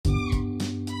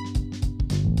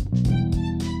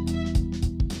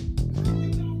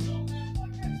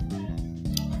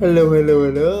Hello, hello,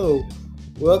 hello.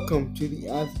 Welcome to the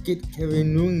Advocate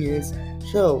Kevin Nunez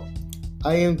show.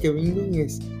 I am Kevin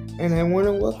Nunez, and I want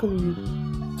to welcome you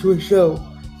to a show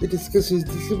that discusses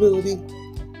disability,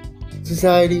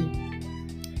 society,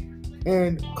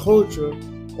 and culture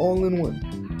all in one.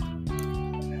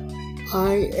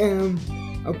 I am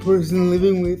a person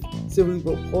living with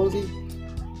cerebral palsy.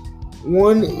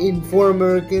 1 in 4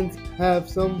 Americans have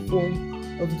some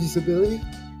form of disability.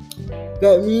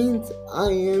 That means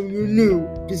I am your new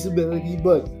disability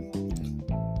buddy.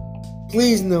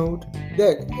 Please note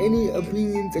that any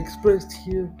opinions expressed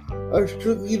here are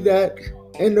strictly that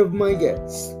and of my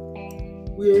guests.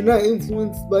 We are not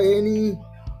influenced by any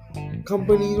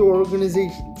companies or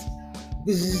organizations.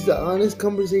 This is the honest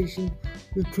conversation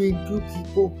between two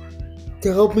people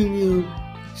to helping you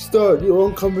start your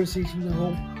own conversation at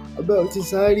home about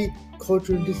society,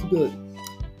 culture, and disability.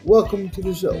 Welcome to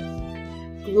the show.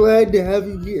 Glad to have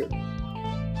you here.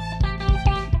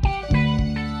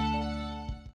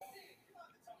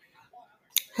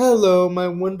 Hello, my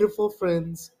wonderful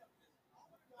friends.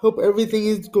 Hope everything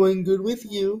is going good with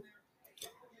you.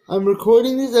 I'm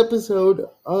recording this episode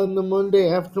on the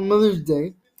Monday after Mother's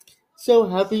Day, so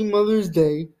happy Mother's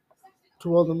Day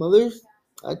to all the mothers,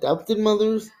 adopted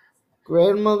mothers,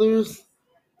 grandmothers,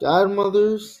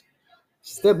 godmothers,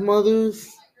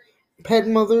 stepmothers, pet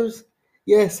mothers.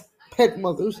 Yes, pet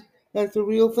mothers. That's a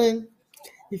real thing.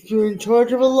 If you're in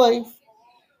charge of a life,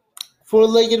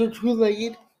 four-legged or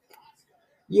two-legged,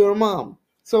 you're a mom.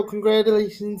 So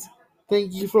congratulations.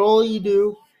 Thank you for all you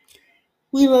do.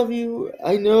 We love you.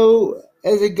 I know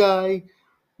as a guy,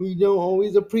 we don't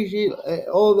always appreciate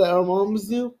all that our moms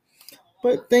do,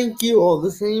 but thank you all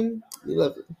the same. We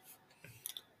love you.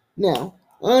 Now,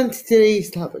 on to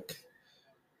today's topic.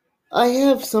 I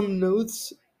have some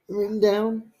notes written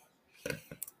down,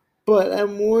 but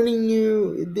I'm warning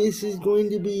you, this is going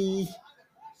to be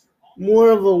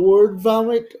more of a word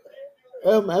vomit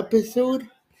episode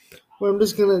where I'm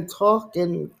just going to talk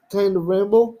and kind of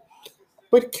ramble.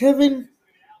 But Kevin,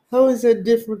 how is that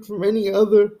different from any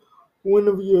other one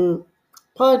of your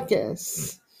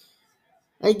podcasts?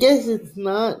 I guess it's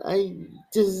not. I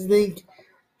just think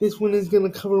this one is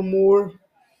going to cover more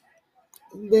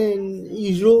than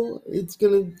usual. It's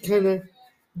going to kind of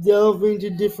delve into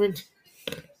different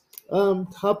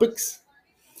topics.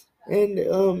 And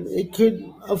it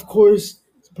could, of course,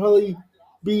 probably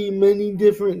be many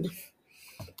different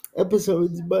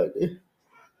episodes, but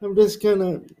I'm just going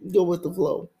to go with the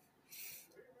flow.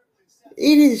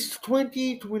 It is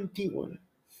 2021.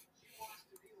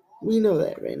 We know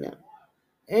that right now.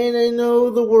 And I know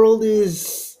the world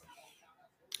is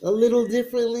a little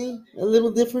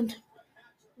different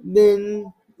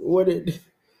than what it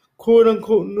quote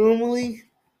unquote normally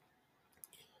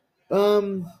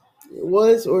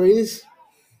was or is.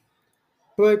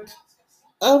 But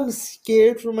I'm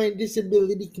scared for my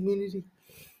disability community.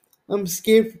 I'm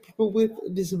scared for people with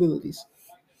disabilities.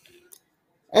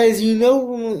 As you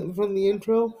know from the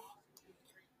intro,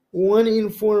 1 in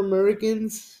 4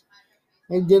 Americans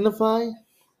identify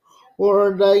or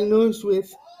are diagnosed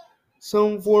with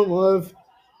some form of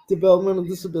developmental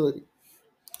disability.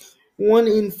 1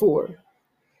 in 4.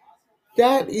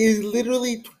 That is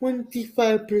literally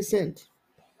 25%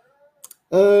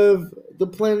 of the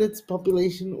planet's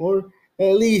population, or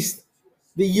at least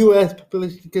the US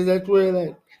population, because that's where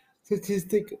that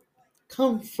statistic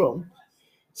comes from.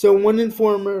 So 1 in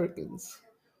 4 Americans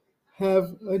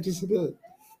have a disability.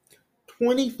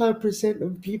 25%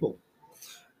 of people.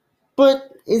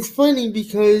 But it's funny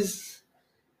because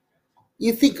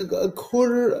you think a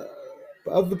quarter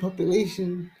of the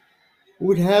population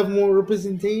would have more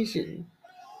representation,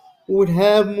 would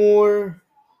have more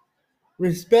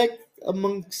respect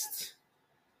amongst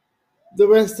the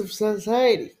rest of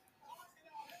society.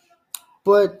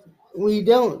 But we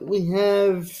don't. We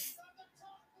have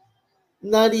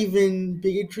not even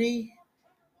bigotry.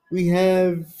 We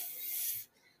have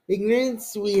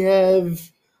ignorance. We have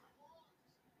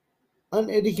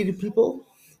uneducated people.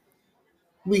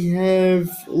 We have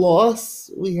loss.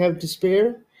 We have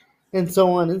despair, and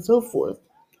so on and so forth.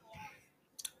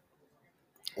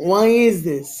 Why is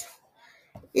this?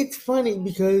 It's funny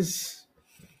because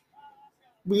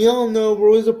we all know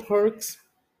Rosa Parks.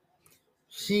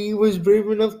 She was brave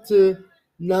enough to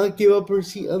not give up her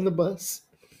seat on the bus.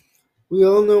 We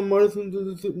all know Martin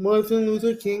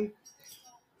Luther King,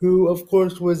 who of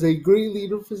course was a great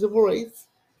leader for civil rights.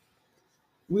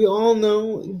 We all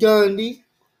know Gandhi,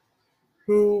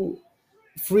 who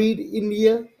freed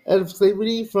India out of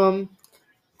slavery from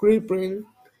Great Britain.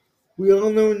 We all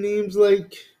know names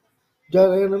like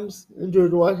John Adams and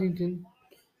George Washington,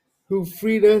 who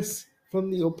freed us from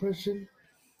the oppression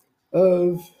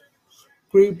of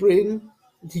Great Britain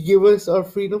to give us our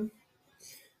freedom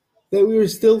that we are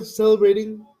still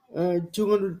celebrating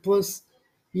 200 plus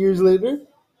years later,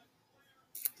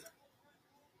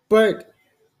 but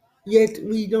yet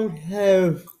we don't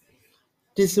have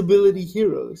disability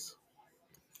heroes.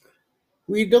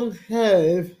 We don't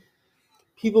have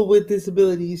people with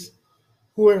disabilities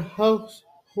who are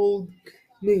household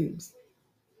names.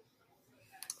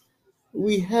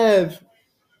 We have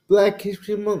Black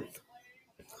History Month,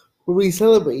 where we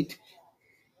celebrate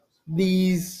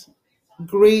these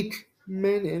great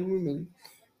men and women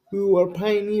who are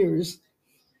pioneers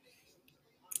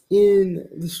in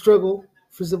the struggle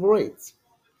for civil rights.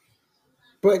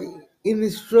 But in the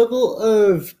struggle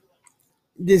of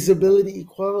disability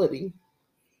equality,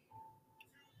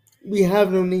 we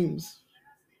have no names.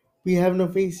 We have no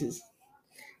faces.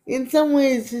 In some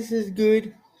ways, this is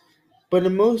good, but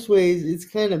in most ways, it's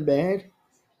kind of bad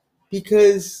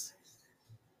because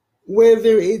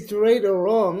whether it's right or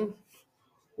wrong,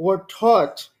 or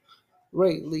taught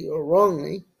rightly or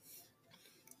wrongly,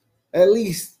 at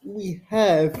least we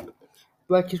have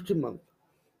Black History Month.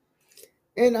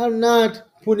 And I'm not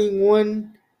putting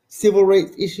one civil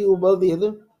rights issue above the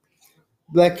other.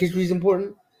 Black history is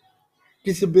important.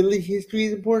 Disability history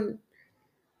is important.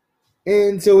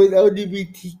 And so is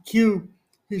LGBTQ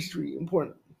history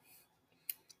important.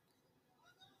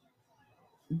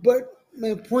 But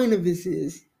my point of this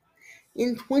is,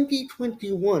 in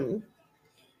 2021,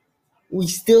 we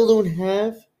still don't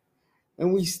have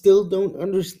and we still don't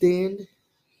understand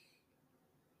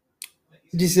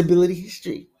disability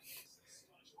history.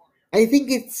 I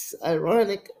think it's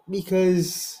ironic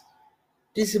because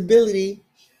disability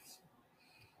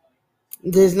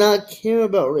does not care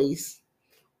about race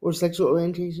or sexual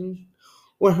orientation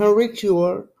or how rich you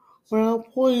are or how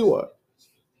poor you are.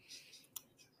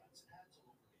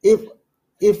 If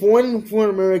if 1 in 4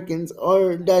 Americans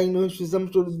are diagnosed with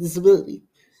some sort of disability,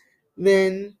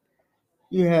 then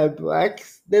you have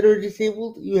blacks that are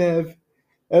disabled, you have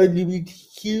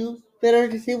LGBTQ that are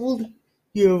disabled,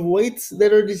 you have whites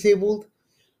that are disabled,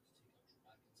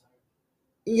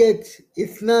 yet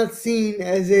it's not seen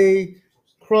as a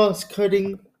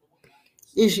cross-cutting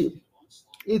issue.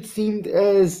 It seemed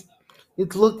as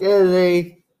it's looked as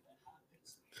a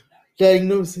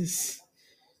diagnosis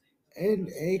and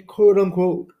a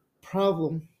quote-unquote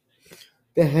problem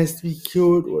that has to be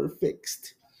cured or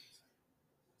fixed.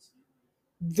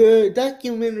 The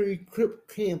documentary Crip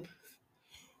Camp,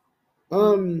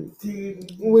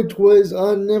 which was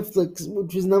on Netflix,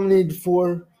 which was nominated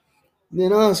for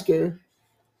an Oscar,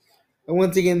 and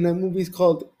once again, that movie is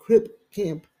called Crip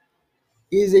Camp,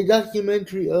 is a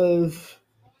documentary of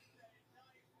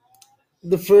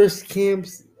the first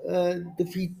camps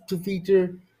to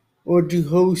feature or to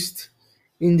host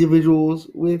individuals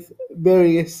with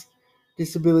various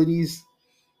disabilities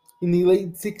in the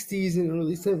late 60s and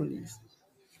early 70s.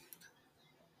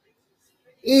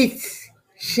 It's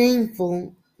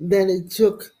shameful that it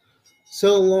took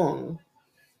so long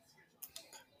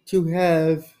to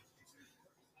have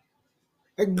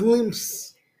a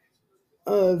glimpse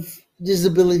of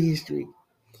disability history.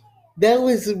 That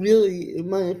was really, in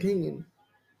my opinion,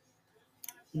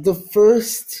 the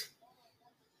first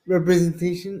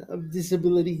representation of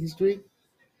disability history,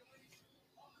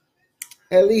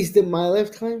 at least in my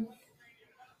lifetime.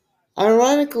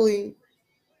 Ironically,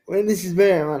 and this is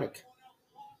very ironic,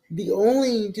 the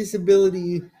only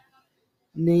disability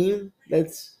name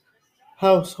that's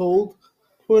household,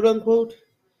 quote unquote,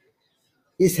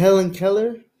 is Helen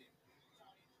Keller,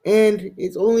 and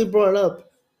it's only brought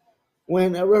up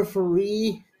when a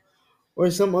referee or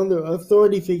some other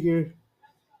authority figure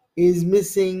is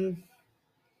missing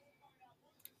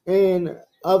an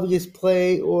obvious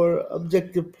play or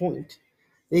objective point.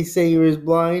 They say you're as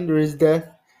blind or as deaf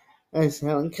as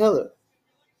Helen Keller.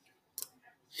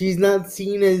 She's not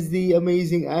seen as the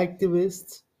amazing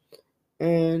activist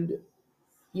and,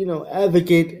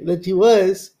 advocate that she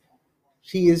was.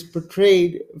 She is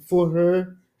portrayed for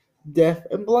her deaf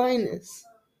and blindness.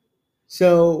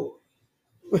 So,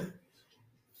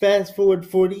 fast forward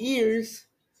 40 years,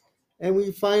 and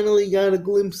we finally got a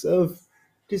glimpse of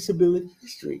disability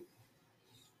history.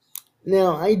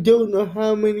 Now, I don't know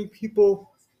how many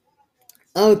people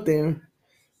out there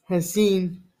have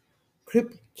seen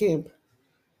Crip Camp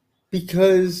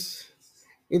because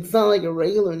it's not like a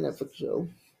regular Netflix show.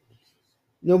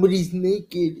 Nobody's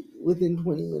naked within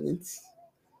 20 minutes.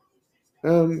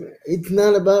 It's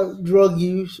not about drug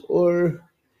use or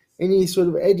any sort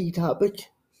of edgy topic,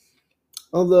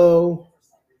 although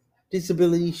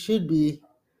disability should be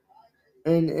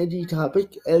an edgy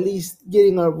topic, at least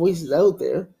getting our voices out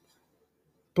there,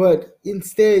 but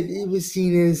instead it was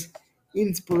seen as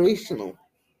inspirational.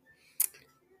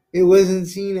 It wasn't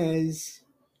seen as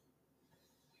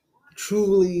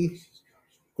truly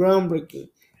groundbreaking.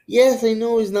 Yes, I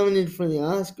know it's nominated for the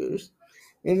Oscars,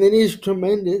 and that is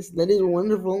tremendous. That is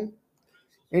wonderful.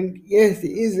 And yes,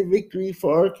 it is a victory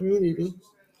for our community.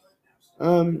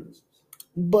 Um,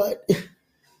 but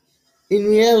in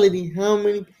reality, how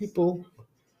many people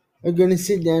are going to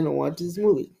sit down and watch this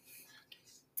movie?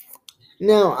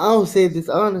 Now, I'll say this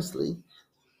honestly.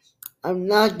 I'm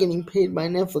not getting paid by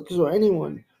Netflix or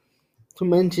anyone to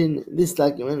mention this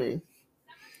documentary.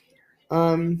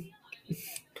 Um,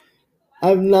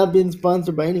 I've not been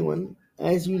sponsored by anyone,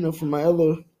 as you know from my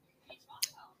other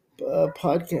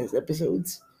podcast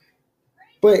episodes.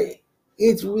 But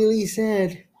it's really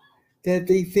sad that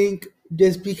they think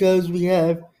just because we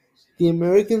have the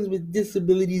Americans with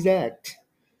Disabilities Act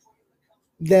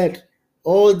that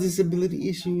all disability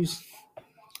issues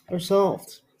are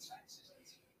solved.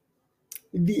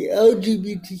 The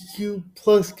LGBTQ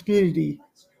plus community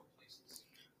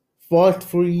fought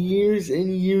for years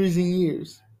and years and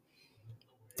years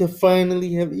to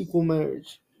finally have equal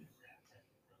marriage.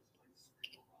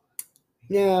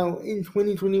 Now, in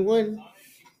 2021,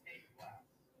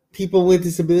 people with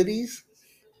disabilities,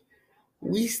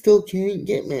 we still can't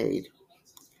get married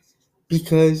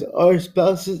because our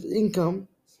spouse's income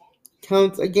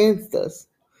counts against us.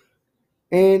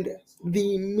 And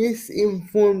the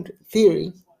misinformed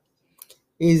theory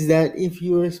is that if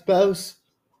your spouse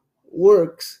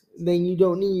works, then you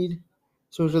don't need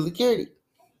Social Security.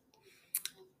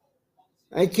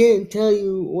 I can't tell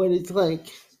you what it's like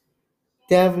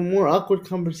to have a more awkward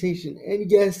conversation. And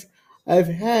yes, I've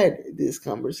had this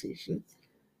conversation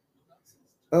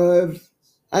of,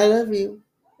 I love you,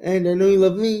 and I know you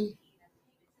love me,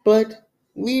 but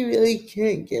we really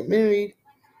can't get married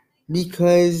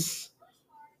because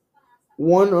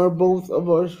one or both of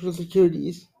our Social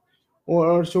Securities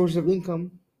or our source of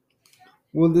income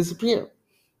will disappear.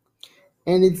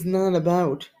 And it's not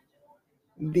about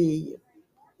the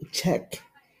check.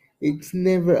 It's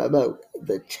never about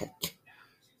the check.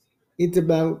 It's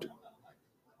about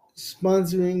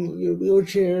sponsoring your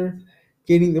wheelchair,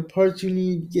 getting the parts you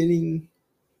need, getting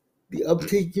the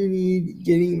uptake you need,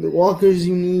 getting the walkers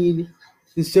you need,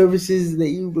 the services that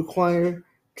you require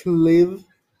to live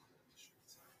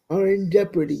are in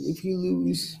jeopardy if you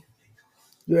lose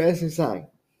your SSI.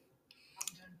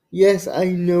 Yes, I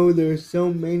know there are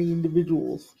so many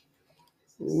individuals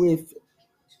with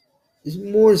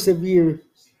more severe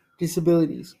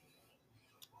disabilities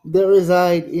that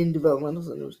reside in developmental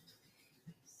centers.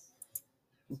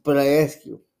 But I ask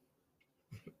you,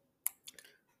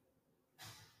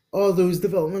 all those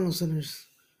developmental centers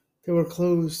that were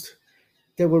closed,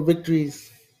 that were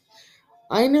victories,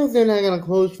 I know they're not going to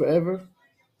close forever.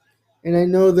 And I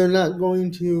know they're not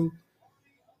going to,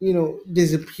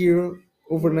 disappear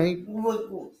overnight.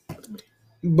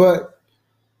 But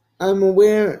I'm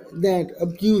aware that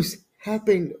abuse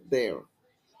happened there.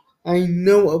 I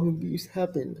know of abuse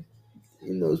happened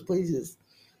in those places.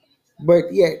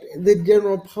 But yet, the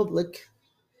general public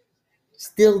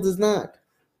still does not.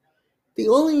 The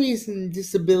only reason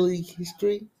disability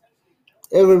history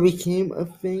ever became a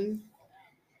thing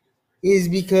is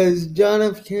because John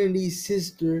F. Kennedy's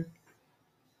sister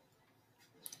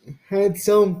had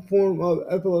some form of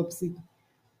epilepsy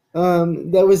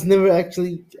that was never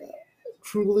actually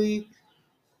truly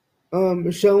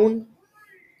shown.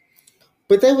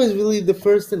 But that was really the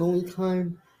first and only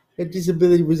time that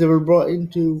disability was ever brought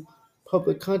into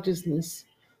public consciousness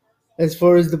as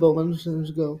far as developmental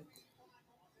centers go.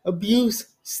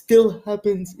 Abuse still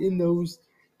happens in those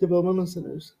developmental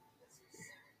centers.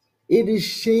 It is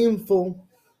shameful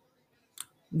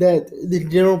that the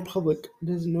general public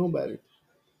doesn't know about it.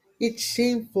 It's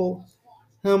shameful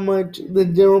how much the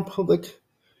general public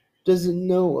doesn't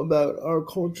know about our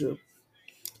culture.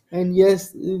 And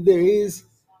yes, there is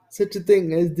such a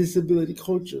thing as disability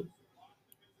culture.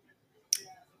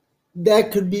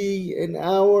 That could be an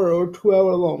hour or 2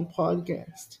 hour long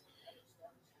podcast.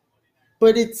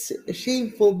 But it's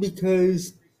shameful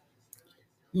because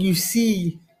you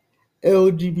see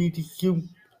LGBTQ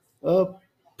uh,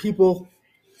 people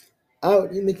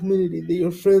out in the community. They're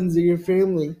your friends, they're your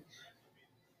family.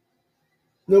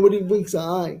 Nobody winks an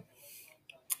eye.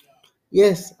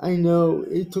 Yes, I know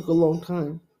it took a long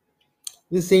time.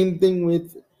 The same thing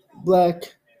with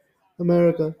Black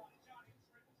America.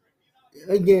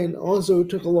 Again, also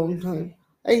took a long time.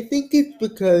 I think it's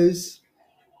because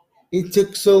it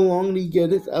took so long to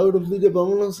get us out of the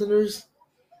developmental centers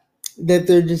that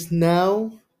they're just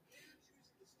now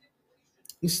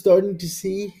starting to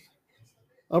see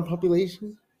our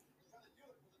population.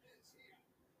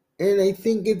 And I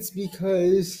think it's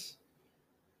because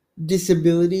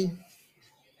disability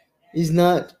is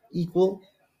not equal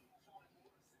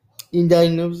in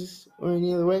diagnosis or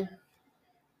any other way.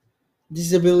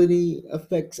 Disability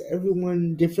affects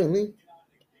everyone differently.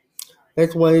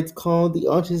 That's why it's called the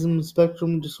autism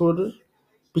spectrum disorder,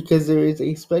 because there is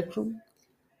a spectrum.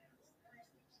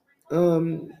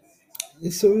 Um,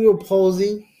 Cerebral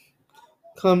palsy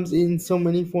comes in so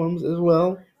many forms as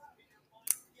well,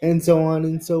 and so on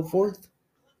and so forth.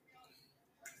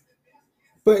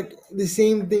 But the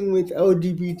same thing with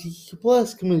LGBTQ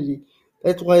plus community.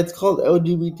 That's why it's called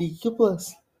LGBTQ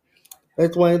plus.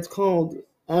 That's why it's called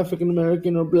African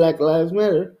American or Black Lives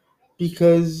Matter,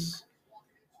 because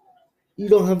you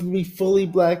don't have to be fully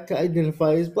black to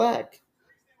identify as black.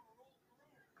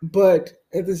 But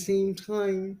at the same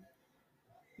time,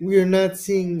 we are not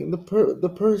seeing the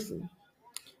person.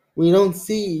 We don't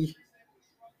see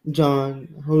John,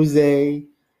 Jose,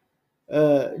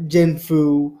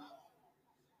 Jenfu.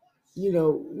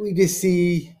 We just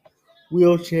see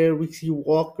wheelchair. We see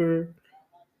walker.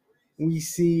 We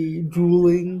see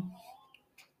drooling.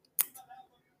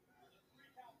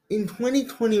 In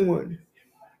 2021,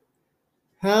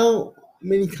 how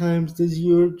many times does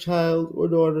your child or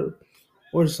daughter,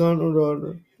 or son or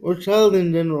daughter, or child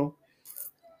in general,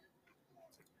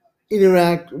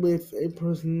 interact with a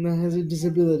person that has a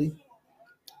disability?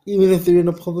 Even if they're in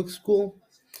a public school,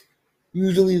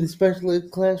 usually the special ed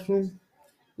classroom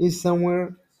is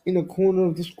somewhere in a corner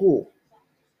of the school,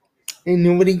 and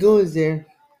nobody goes there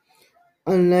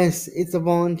unless it's a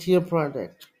volunteer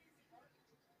project.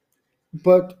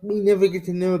 But we never get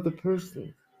to know the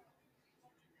person.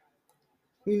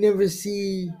 We never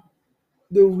see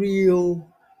the real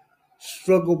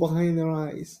struggle behind their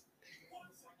eyes.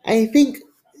 I think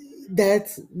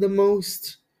that's the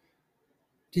most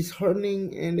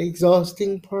disheartening and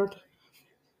exhausting part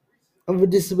of a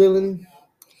disability.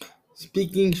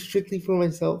 Speaking strictly for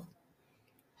myself,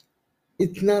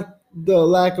 it's not the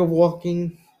lack of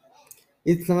walking,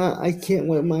 it's not I can't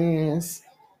wipe my ass,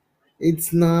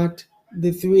 it's not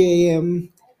the 3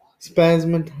 a.m.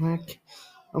 spasm attack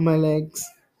on my legs.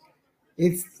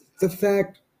 It's the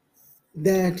fact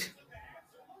that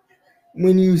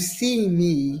when you see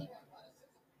me,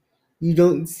 you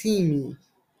don't see me.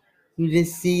 You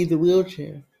just see the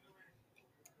wheelchair.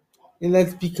 And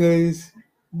that's because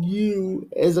you,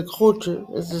 as a culture,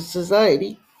 as a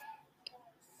society,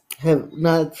 have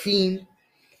not seen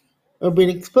or been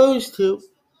exposed to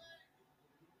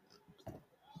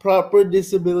proper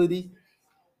disability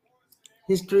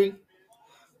history,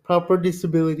 proper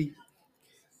disability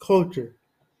culture.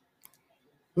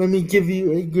 Let me give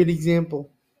you a good example.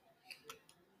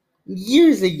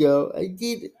 Years ago, I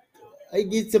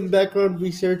did some background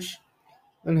research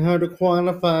on how to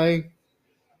quantify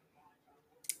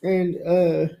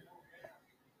and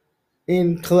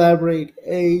and collaborate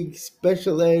a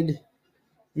special ed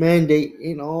mandate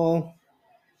in all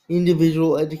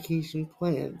individual education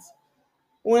plans.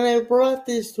 When I brought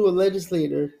this to a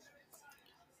legislator,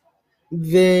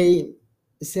 they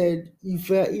said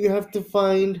you have to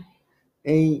find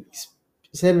a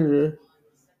senator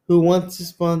who wants to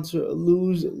sponsor a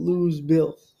lose-lose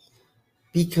bill,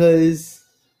 because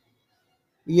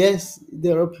yes,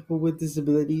 there are people with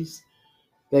disabilities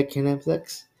that can have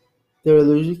sex. There are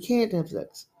those who can't have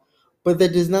sex. But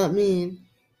that does not mean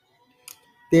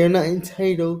they are not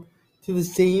entitled to the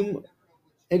same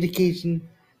education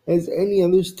as any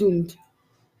other student,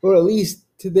 or at least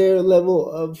to their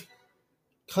level of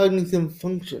cognitive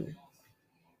function,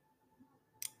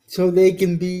 so they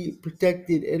can be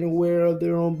protected and aware of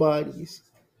their own bodies.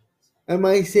 Am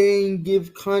I saying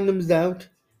give condoms out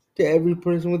to every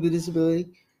person with a disability?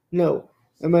 No.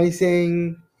 Am I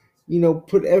saying,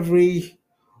 put every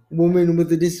woman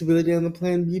with a disability on the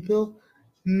Plan B pill?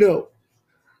 No.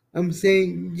 I'm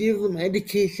saying give them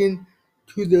education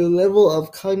to their level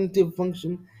of cognitive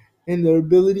function and their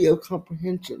ability of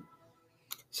comprehension,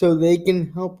 so they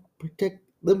can help protect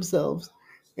themselves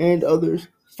and others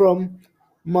from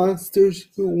monsters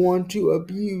who want to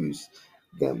abuse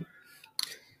them.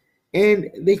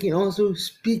 And they can also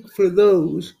speak for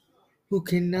those who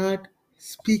cannot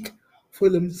speak for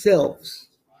themselves.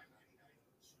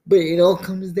 But it all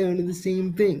comes down to the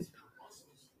same thing.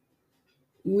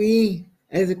 We,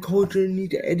 as a culture,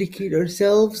 need to educate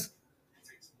ourselves.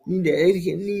 We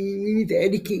need to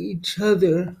educate each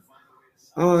other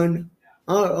on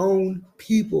our own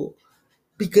people.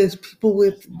 Because people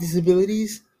with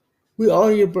disabilities, we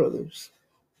are your brothers.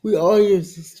 We are your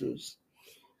sisters.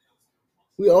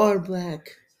 We are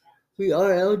black. We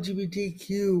are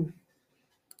LGBTQ.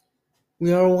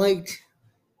 We are white.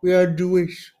 We are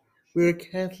Jewish. We are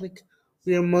Catholic.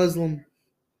 We are Muslim.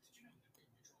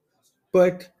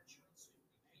 But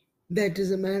that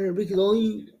doesn't matter because all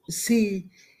you see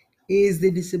is the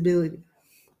disability.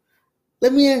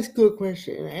 Let me ask you a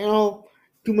question, and I'll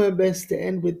do my best to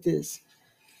end with this.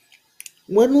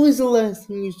 When was the last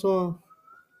time you saw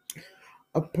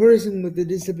a person with a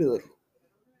disability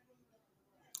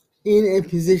in a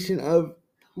position of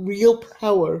real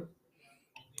power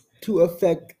to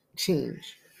affect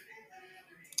change?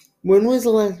 When was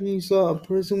the last time you saw a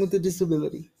person with a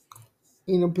disability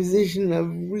in a position of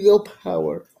real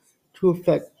power to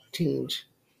affect change?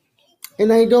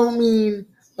 And I don't mean,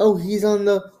 oh, he's on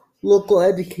the local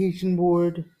education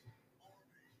board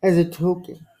as a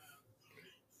token.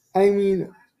 I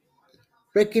mean,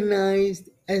 recognized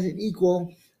as an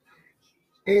equal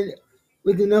and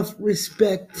with enough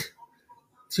respect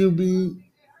to be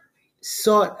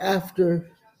sought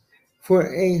after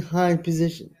for a high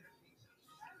position.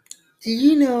 Did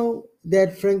you know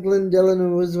that Franklin Delano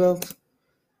Roosevelt,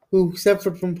 who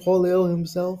suffered from polio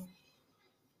himself,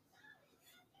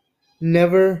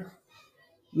 never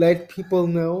let people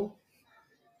know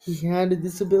he had a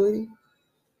disability?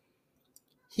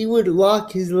 He would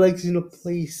lock his legs in a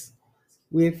place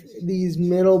with these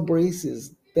metal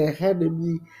braces that had to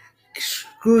be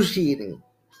excruciating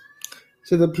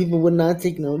so that people would not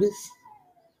take notice.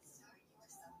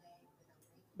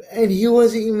 And he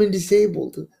wasn't even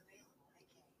disabled.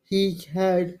 He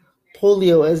had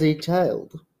polio as a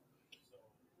child.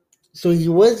 So he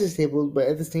was disabled, but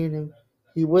at the same time,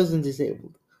 he wasn't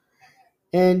disabled.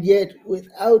 And yet,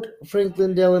 without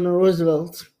Franklin Delano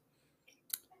Roosevelt,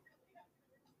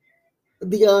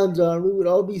 the odds are we would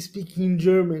all be speaking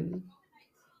German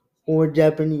or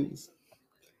Japanese.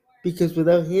 Because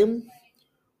without him,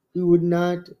 we would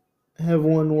not have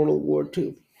won World War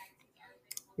II.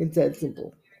 It's that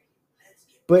simple.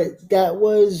 But that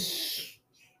was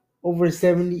over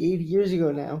 70, 80 years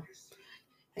ago now.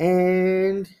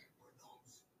 And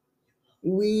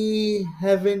we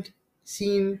haven't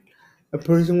seen a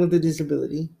person with a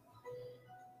disability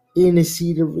in a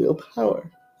seat of real power.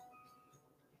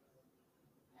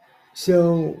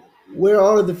 So, where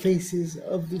are the faces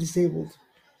of the disabled?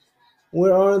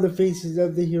 Where are the faces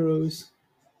of the heroes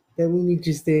that we need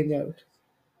to stand out?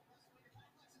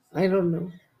 I don't know.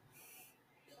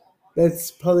 That's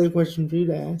probably a question for you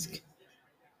to ask.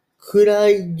 Could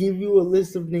I give you a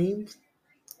list of names?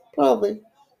 Probably.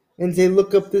 And say,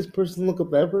 look up this person, look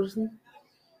up that person?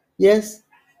 Yes.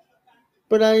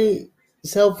 But I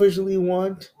selfishly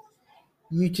want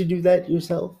you to do that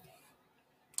yourself.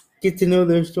 Get to know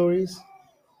their stories.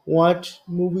 Watch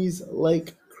movies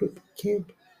like Crip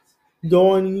Camp.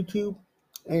 Go on YouTube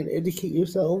and educate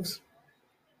yourselves.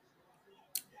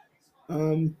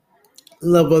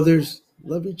 Love others.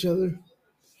 Love each other.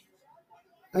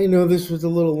 I know this was a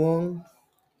little long,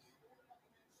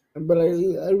 but I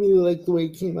really like the way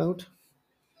it came out.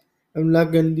 I'm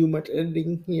not going to do much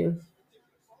editing here.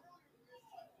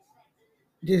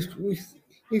 Just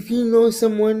if you know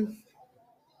someone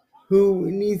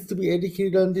who needs to be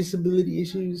educated on disability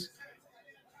issues,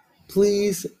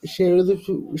 please share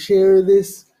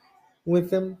this with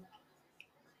them.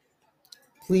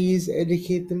 Please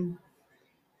educate them.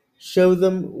 Show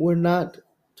them we're not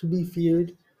to be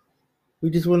feared. We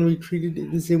just want to be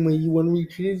treated the same way you want to be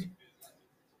treated.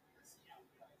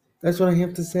 That's what I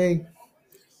have to say.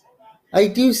 I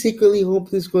do secretly hope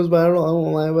this goes viral. I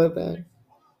won't lie about that.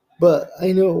 But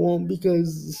I know it won't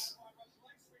because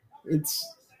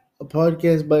it's a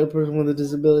podcast by a person with a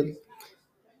disability.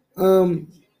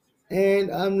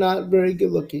 And I'm not very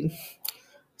good looking.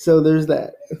 So there's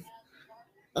that.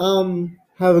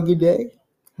 Have a good day.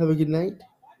 Have a good night.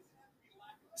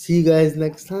 See you guys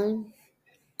next time.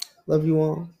 Love you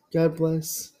all. God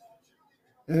bless.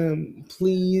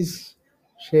 Please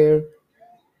share.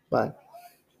 Bye.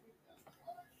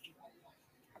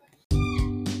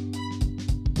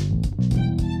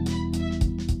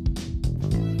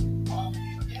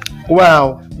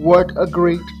 Wow, what a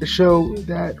great show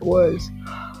that was.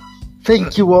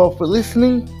 Thank you all for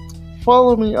listening.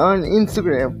 Follow me on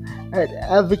Instagram at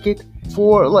Advocate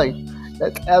for Life.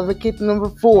 That's Advocate number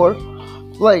 4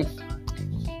 Life.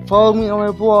 Follow me on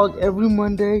my blog every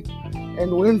Monday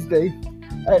and Wednesday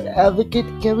at Advocate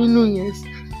Kevin Nunez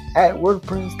at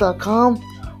WordPress.com.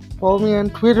 Follow me on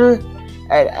Twitter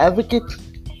at Advocate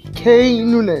K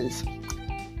Nunez.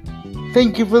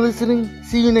 Thank you for listening.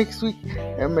 See you next week,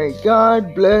 and may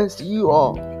God bless you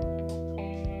all.